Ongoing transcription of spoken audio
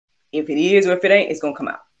If it is or if it ain't, it's gonna come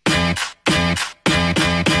out.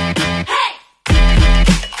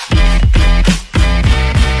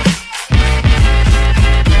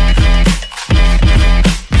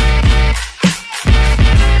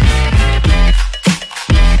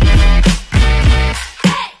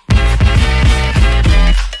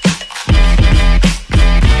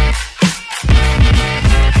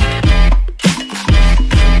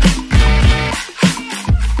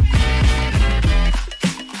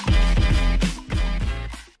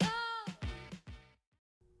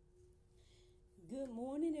 Good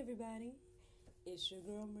morning, everybody. It's your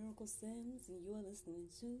girl Miracle Sims, and you're listening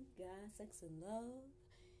to God, Sex, and Love,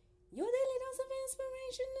 your daily dose of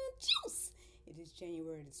inspirational juice. It is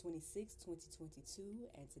January the 26th, 2022,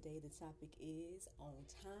 and today the topic is on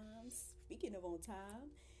time. Speaking of on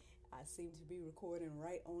time, I seem to be recording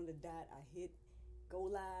right on the dot. I hit go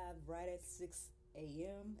live right at 6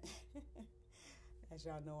 a.m. As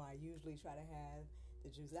y'all know, I usually try to have the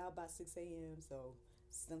juice out by 6 a.m., so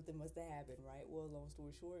something must have happened, right? Well, long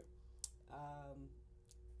story short,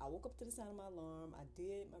 I woke up to the sound of my alarm. I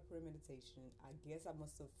did my prayer meditation. I guess I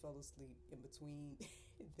must have fell asleep in between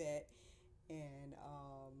that and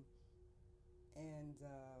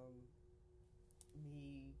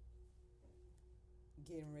me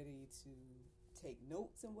getting ready to take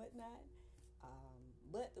notes and whatnot.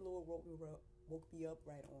 But the Lord woke me up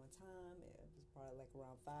right on time. It was probably like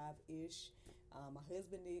around 5-ish. My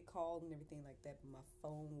husband did call and everything like that, but my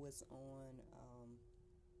phone was on,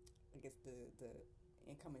 I guess the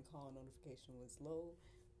incoming call notification was low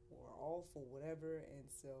or off or whatever, and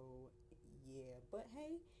so, yeah. But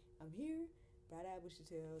hey, I'm here, bright-eyed with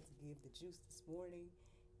Chantel, to give the juice this morning,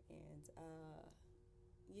 and,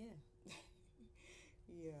 yeah.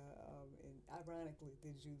 Yeah, and ironically,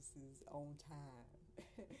 the juice is on time.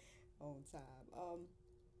 On time.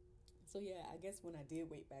 So yeah, I guess when I did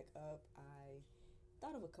wake back up, I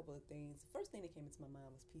thought of a couple of things. The first thing that came into my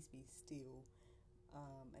mind was peace be still.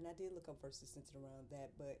 And I did look up verses centered around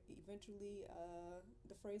that, but eventually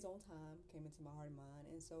the phrase on time came into my heart and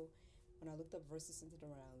mind. And so when I looked up verses centered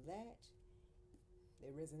around that,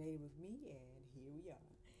 they resonated with me, and here we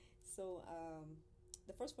are. So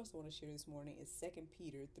the first verse I want to share this morning is 2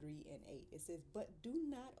 Peter 3 and 8. It says, "But do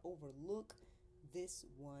not overlook this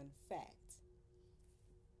one fact,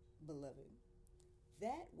 beloved,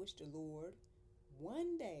 that which the Lord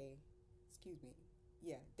one day,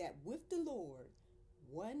 that with the Lord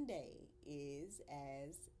one day is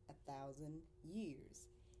as 1,000 years,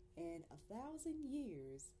 and 1,000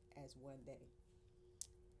 years as one day."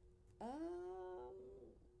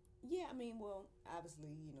 Yeah, I mean, well,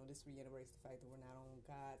 obviously, this reiterates the fact that we're not on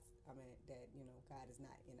God's, that, God is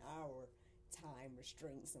not in our time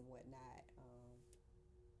restraints and whatnot.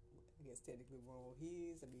 I guess technically we're on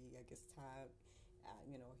His. I guess time,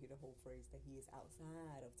 hear the whole phrase that He is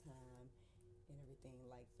outside of time and everything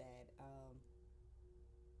like that.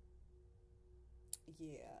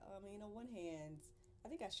 On one hand, I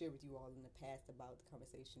think I shared with you all in the past about the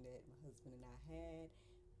conversation that my husband and I had,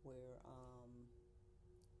 where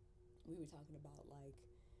we were talking about like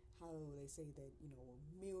how they say that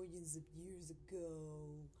millions of years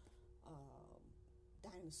ago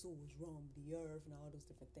dinosaurs roamed the earth and all those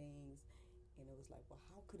different things, and it was like, well,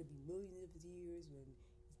 how could it be millions of years when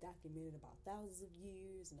it's documented about thousands of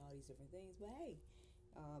years and all these different things? But hey,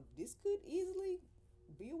 this could easily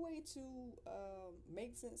be a way to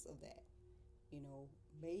make sense of that.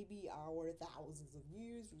 Maybe our thousands of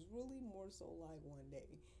years was really more so like one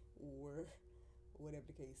day, or whatever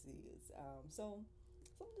the case is. So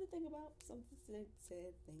something to think about, something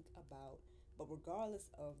to think about. But regardless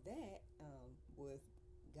of that, with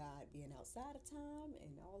God being outside of time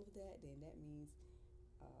and all of that, then that means,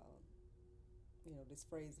 this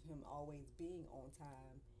phrase of Him always being on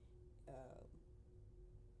time,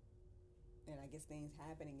 and I guess things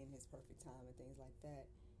happening in His perfect time and things like that,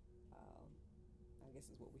 I guess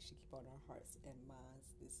is what we should keep on our hearts and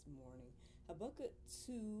minds this morning. Habakkuk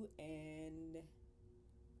 2 and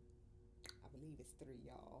I believe it's 3,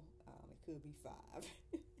 y'all. It could be 5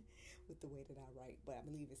 with the way that I write, but I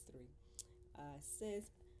believe it's 3.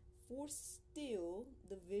 Says, "For still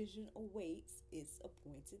the vision awaits its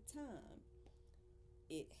appointed time.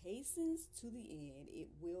 It hastens to the end, it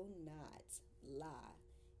will not lie.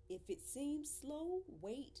 If it seems slow,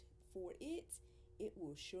 wait for it. It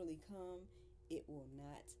will surely come, it will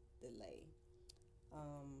not delay."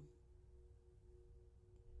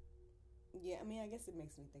 Yeah, I guess it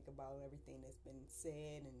makes me think about everything that's been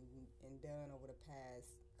said and done over the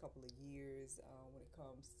past couple of years, when it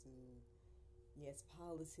comes to, yes,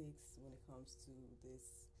 politics, when it comes to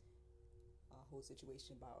this whole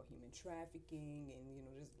situation about human trafficking, and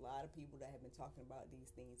just a lot lot of people that have been talking about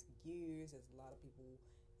these things for years. There's a lot of people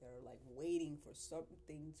that are like waiting for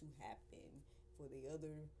something to happen, for the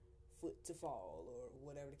other foot to fall, or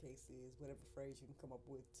whatever the case is, whatever phrase you can come up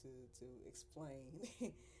with to explain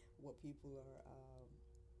what people are,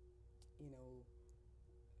 you know,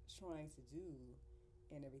 trying to do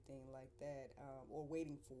and everything like that, or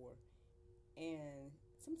waiting for. And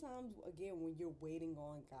sometimes, again, when you're waiting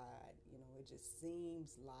on God, you know, it just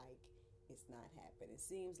seems like it's not happening. It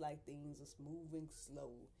seems like things are moving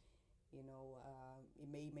slow. You know, it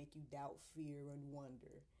may make you doubt, fear, and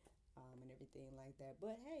wonder, and everything like that.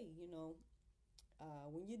 But hey, you know,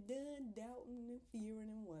 when you're done doubting and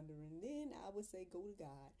fearing and wondering, then I would say go to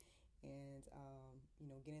God and, you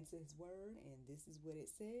know, get into His Word. And this is what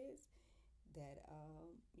it says, that,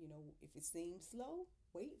 you know, if it seems slow,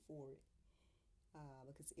 wait for it,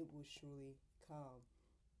 because it will surely come.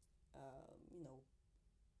 You know,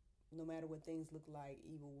 no matter what things look like,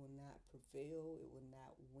 evil will not prevail. It will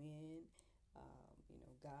not win. You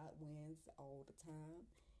know, God wins all the time.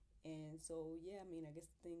 And so, yeah, I mean, I guess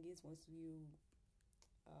the thing is, once you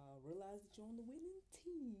realize that you're on the winning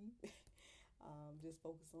team, just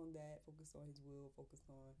focus on that, focus on His will, focus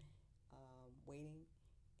on waiting,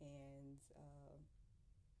 and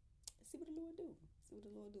see what the Lord do. See what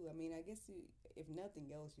the Lord do. I mean, I guess if nothing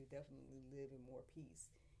else, you definitely live in more peace,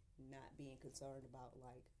 not being concerned about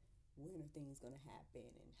like when are things gonna happen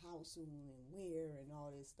and how soon and where and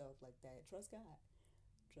all this stuff like that. Trust God.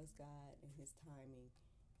 Trust God and His timing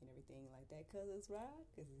and everything like that. Cause it's right.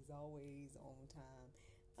 Cause He's always on time.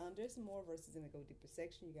 There's some more verses in the Go Deeper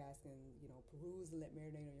section. You guys can, you know, peruse and let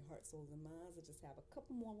marinate on your heart, souls, and minds. I just have a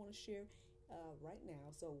couple more I want to share right now.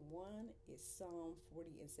 So one is Psalm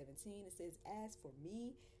 40:17. It says, "As for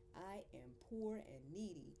me, I am poor and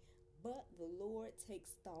needy, but the Lord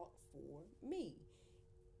takes thought for me."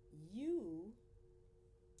 You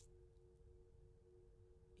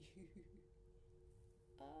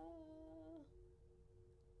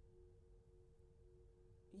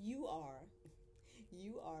you are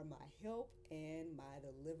you are my help and my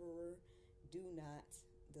deliverer. Do not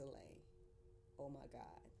delay. Oh my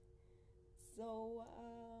God. So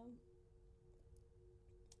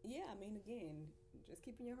yeah, I mean, again, just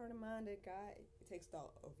keeping your heart in mind that God takes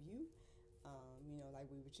thought of you. You know, like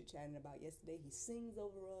we were chatting about yesterday, He sings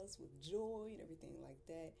over us with joy and everything like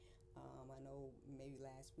that. I know maybe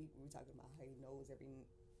last week we were talking about how He knows every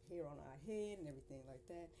hair on our head and everything like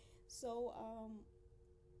that. So,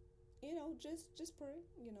 you know, just pray.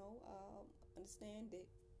 You know, understand that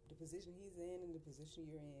the position He's in and the position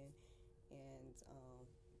you're in, and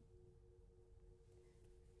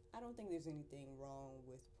I don't think there's anything wrong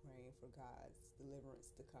with praying for God's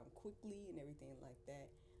deliverance to come quickly and everything like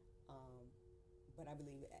that. But I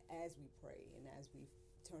believe as we pray and as we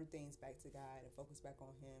turn things back to God and focus back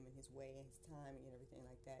on Him and His way and His timing and everything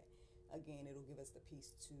like that, again, it'll give us the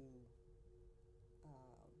peace to,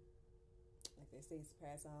 like they say,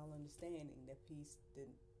 surpass all understanding. That peace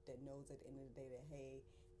that knows at the end of the day that, hey,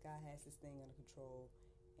 God has this thing under control.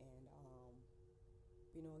 And,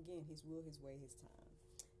 you know, again, His will, His way, His time.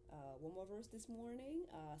 One more verse this morning,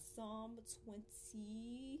 Psalm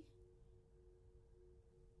 22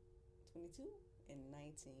 and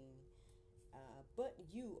 19. But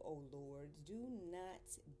you, O Lord, do not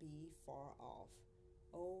be far off.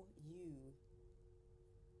 O you,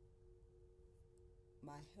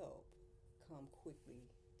 my help, come quickly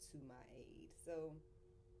to my aid. So,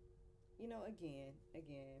 you know, again,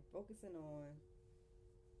 focusing on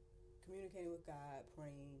communicating with God,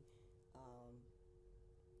 praying,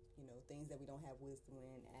 you know, things that we don't have wisdom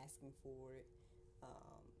in, asking for it,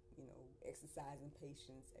 you know, exercising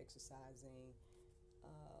patience, exercising,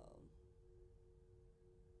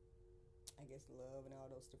 I guess, love and all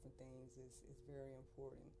those different things is very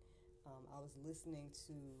important. I was listening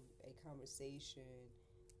to a conversation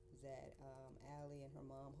that Allie and her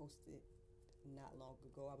mom hosted not long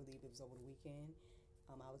ago. I believe it was over the weekend.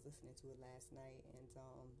 I was listening to it last night, and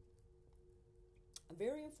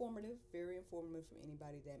very informative for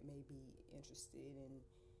anybody that may be interested in,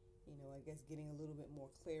 you know, I guess getting a little bit more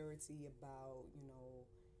clarity about, you know,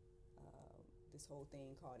 this whole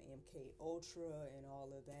thing called MK Ultra and all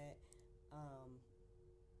of that.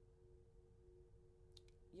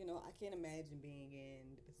 You know, I can't imagine being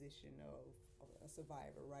in the position of a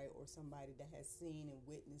survivor, right? Or somebody that has seen and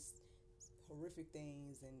witnessed horrific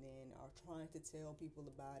things and then are trying to tell people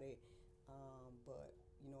about it, but,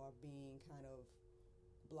 you know, are being kind of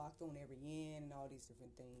blocked on every end and all these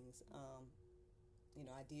different things. You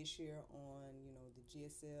know, I did share on, you know, the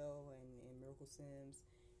GSL and Miracle Sims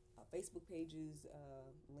Facebook pages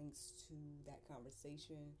links to that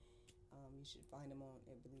conversation. You should find them on,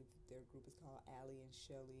 I believe, called Allie and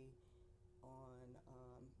Shelly on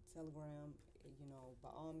Telegram. By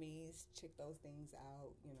all means, check those things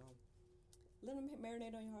out. Let them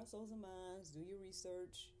marinate on your heart, souls, and minds. Do your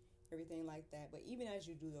research, everything like that. But even as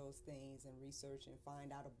you do those things and research and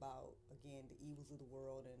find out about, again, the evils of the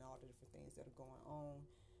world and all the different things that are going on,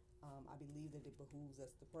 I believe that it behooves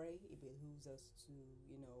us to pray. It behooves us to,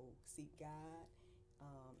 seek God.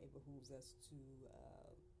 It behooves us to,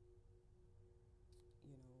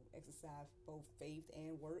 exercise both faith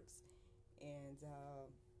and works. And,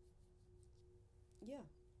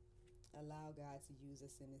 allow God to use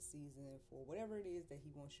us in this season for whatever it is that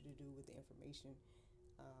He wants you to do with the information.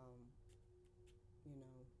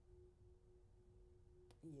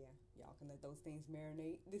 Y'all can let those things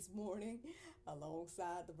marinate this morning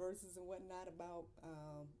alongside the verses and whatnot about,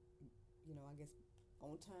 I guess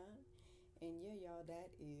on time. And y'all,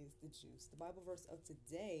 that is the juice. The Bible verse of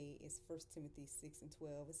today is 1 Timothy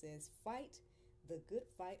 6:12. It says, "Fight the good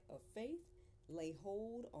fight of faith, lay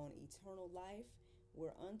hold on eternal life,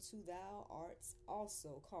 whereunto thou art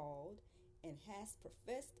also called, and hast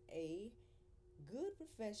professed a good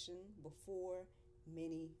profession before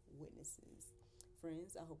many witnesses."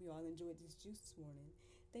 Friends, I hope you all enjoyed this juice this morning.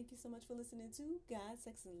 Thank you so much for listening to God,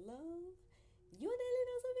 Sex, and Love, your daily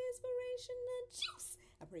dose of inspiration and juice.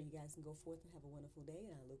 I pray you guys can go forth and have a wonderful day,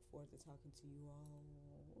 and I look forward to talking to you all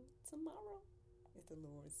tomorrow, if the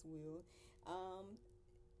Lord's will.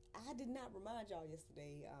 I did not remind y'all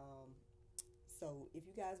yesterday, so if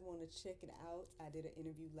you guys want to check it out, I did an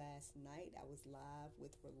interview last night. I was live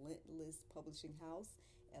with Relentless Publishing House,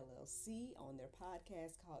 LLC, on their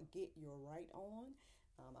podcast called Get Your Right On.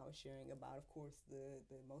 I was sharing about, of course,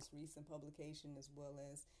 the most recent publication as well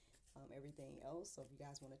as everything else. So if you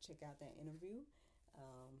guys want to check out that interview,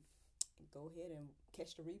 go ahead and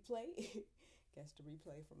catch the replay. Catch the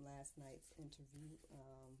replay from last night's interview.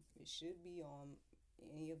 It should be on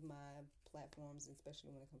any of my platforms,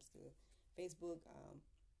 especially when it comes to Facebook.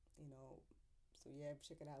 So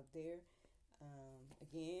check it out there.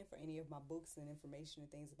 Again, for any of my books and information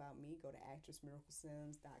and things about me, go to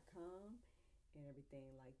actressmiraclesims.com and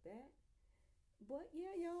everything like that. But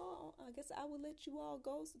y'all, I guess I will let you all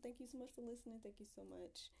go. So thank you so much for listening. Thank you so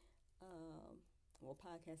much.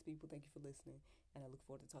 Podcast people, thank you for listening. And I look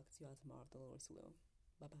forward to talking to you all tomorrow if the Lord's will.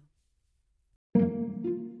 Bye-bye.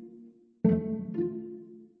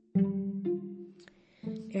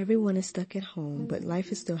 Everyone is stuck at home, but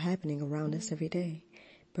life is still happening around us every day.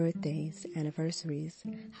 Birthdays, anniversaries,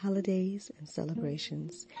 holidays, and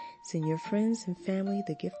celebrations. Send your friends and family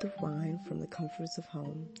the gift of wine from the comforts of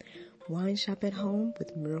home. Wine shop at home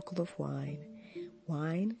with Miracle of Wine.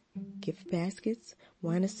 Wine, gift baskets,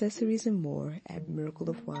 wine accessories, and more at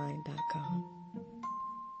miracleofwine.com.